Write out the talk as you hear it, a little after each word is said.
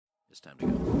It's time to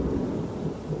go.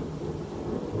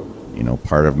 You know,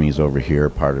 part of me is over here,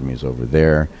 part of me is over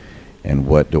there. And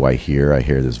what do I hear? I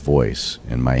hear this voice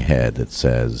in my head that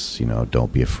says, you know,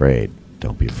 don't be afraid,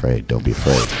 don't be afraid, don't be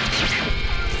afraid.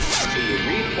 So you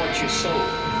reap what you sow.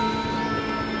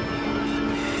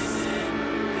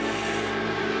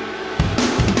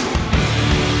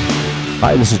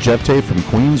 Hi, this is Jeff Tate from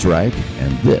Queensryche,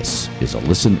 and this is a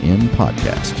Listen In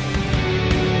podcast.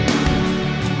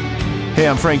 Hey,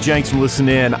 I'm Frank Jenks from Listen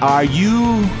In. Are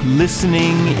you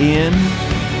listening in?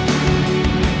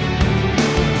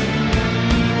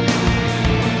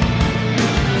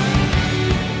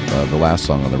 The last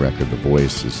song on the record, The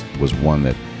Voice, was one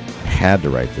that I had to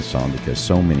write this song because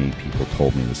so many people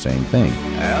told me the same thing.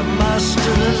 Am I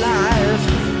still alive?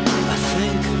 I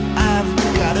think I've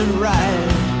got it right.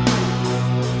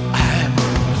 I'm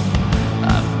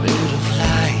a bit of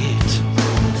light.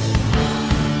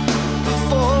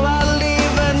 Before I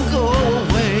leave and go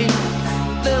away,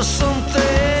 there's some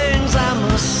things I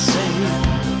must say.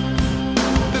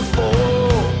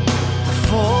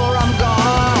 Before I'm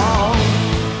gone.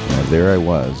 Now, there I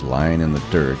was, lying in the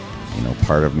dirt. You know,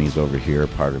 part of me is over here,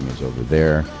 part of me is over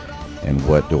there. And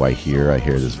what do I hear? I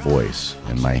hear this voice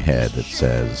in my head that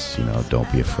says, you know,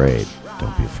 don't be afraid,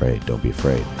 don't be afraid, don't be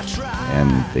afraid.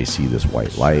 And they see this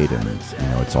white light, and, you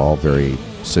know, it's all very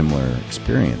similar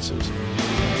experiences.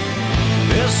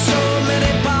 There's so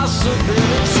many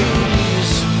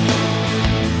possibilities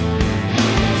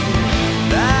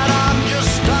that I'm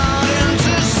just starting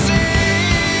to see.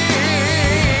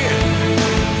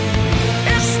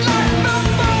 It's like the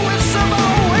poets have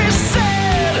always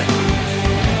said,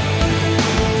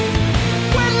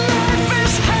 when life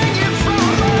is hanging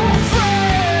from a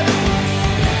thread,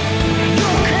 you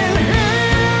can hear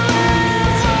a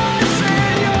voice in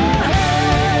your head.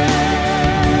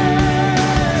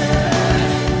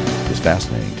 Is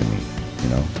fascinating to me, you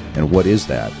know. And what is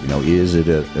that? You know, is it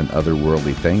an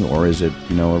otherworldly thing, or is it,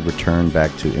 you know, a return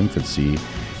back to infancy,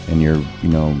 and you're, you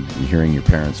know, hearing your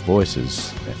parents'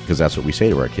 voices? Because that's what we say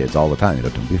to our kids all the time. You know,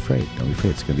 don't be afraid, don't be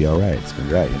afraid. It's gonna be all right. It's gonna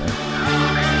be right. You know.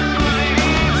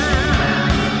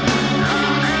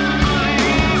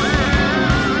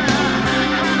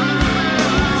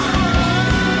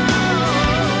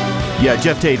 Yeah,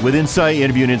 Jeff Tate with insight,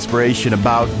 interview, and inspiration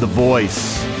about The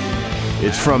Voice.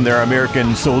 It's from their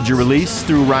American Soldier release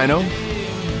through Rhino. But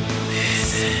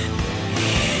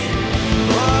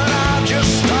I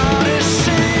just started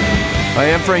singing. I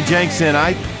am Frank Jenks, and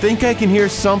I think I can hear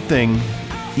something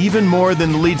even more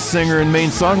than the lead singer and main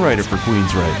songwriter for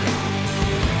Queensryche.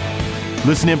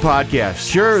 Listen In podcast.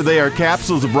 Sure, they are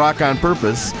capsules of rock on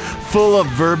purpose, full of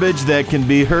verbiage that can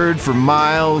be heard for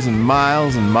miles and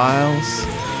miles and miles.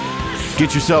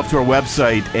 Get yourself to our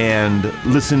website and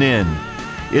listen in.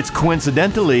 It's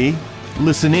coincidentally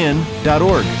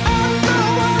listenin.org.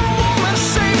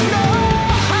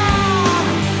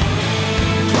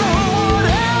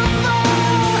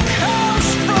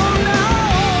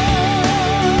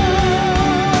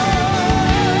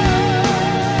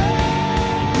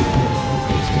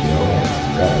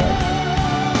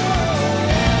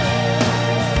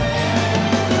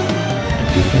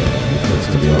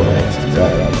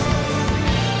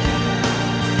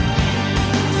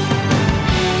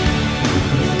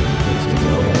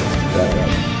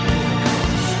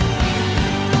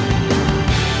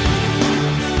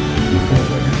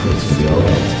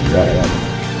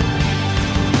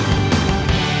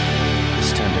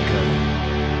 It's time to go.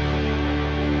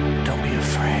 Don't be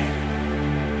afraid.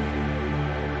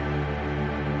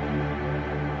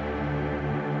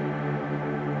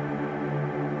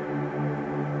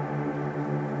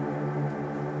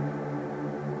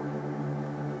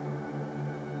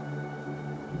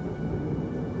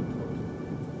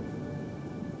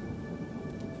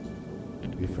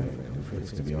 Don't be afraid. Don't be afraid.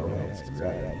 It's gonna be all right. It's gonna be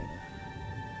right.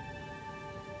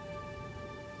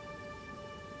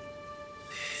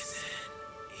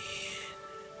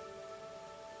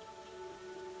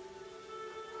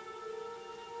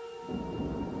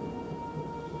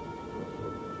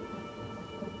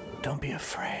 Don't be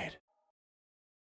afraid.